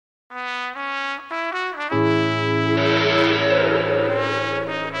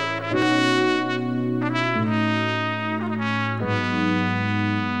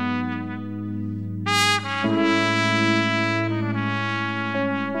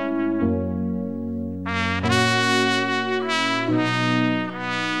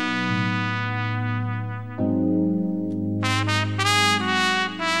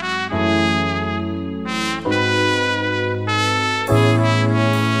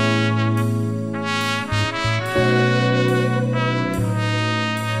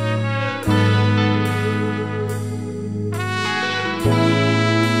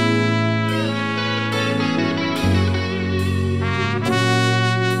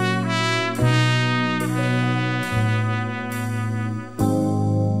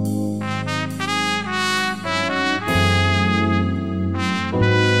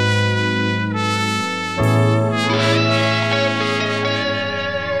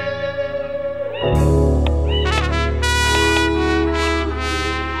All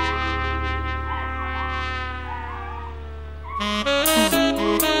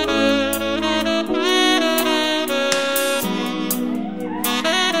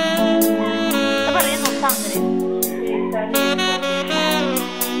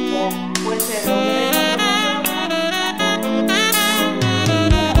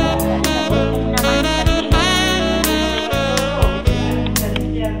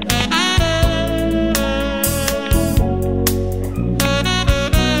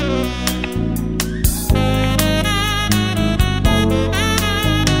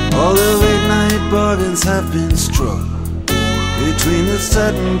the late-night bargains have been struck between the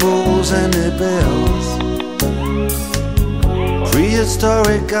satin bowls and their bells.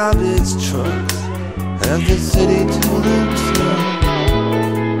 Prehistoric garbage trucks have the city to themselves.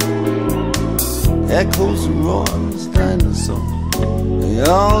 Echoes and roars, dinosaurs, they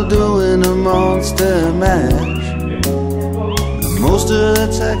all doing a monster mash. Most of the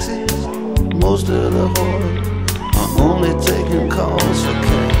taxis, most of the whores are only taking calls for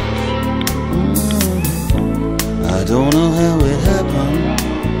cash. I don't know how it happened,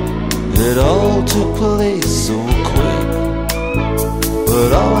 it all took place so quick.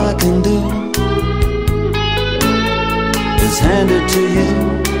 But all I can do is hand it to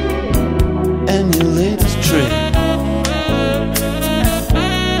you and your latest trick.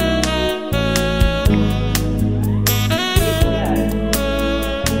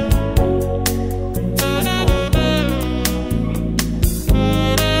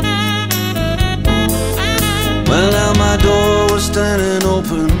 Well, now my door was standing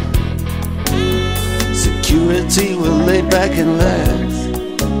open, security were laid back and lax.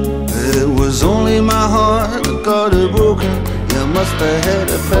 It was only my heart that got it broken. You must have had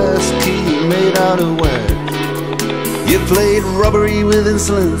a pass key made out of wax. You played robbery with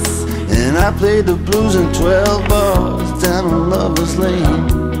insolence, and I played the blues in 12 bars down on Lover's Lane.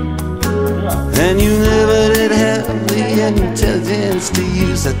 And you never did have the intelligence to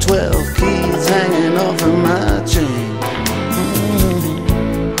use the 12 keys hanging off of my chain.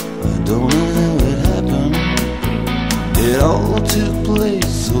 I don't know how it happened, it all took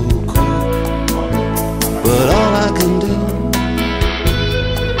place so quick. But all I can do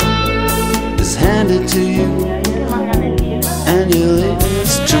is hand it to you and your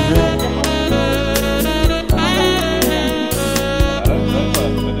latest trick.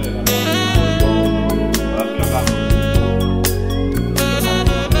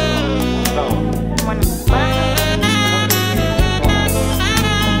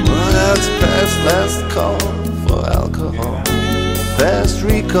 Last call for alcohol, fast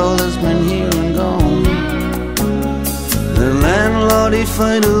recall has been here and gone. The landlord, he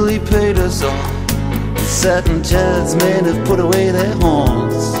finally paid us all. The satin chairs men have put away their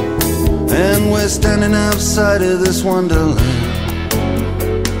horns, and we're standing outside of this wonderland,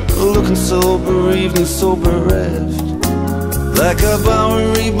 looking so bereaved and so bereft, like a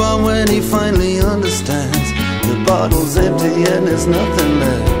Bowery bum when he finally understands the bottle's empty and there's nothing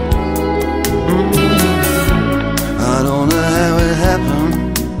left. I don't know how it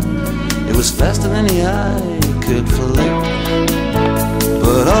happened, it was faster than the eye could flick.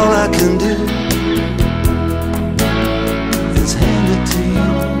 But all I can do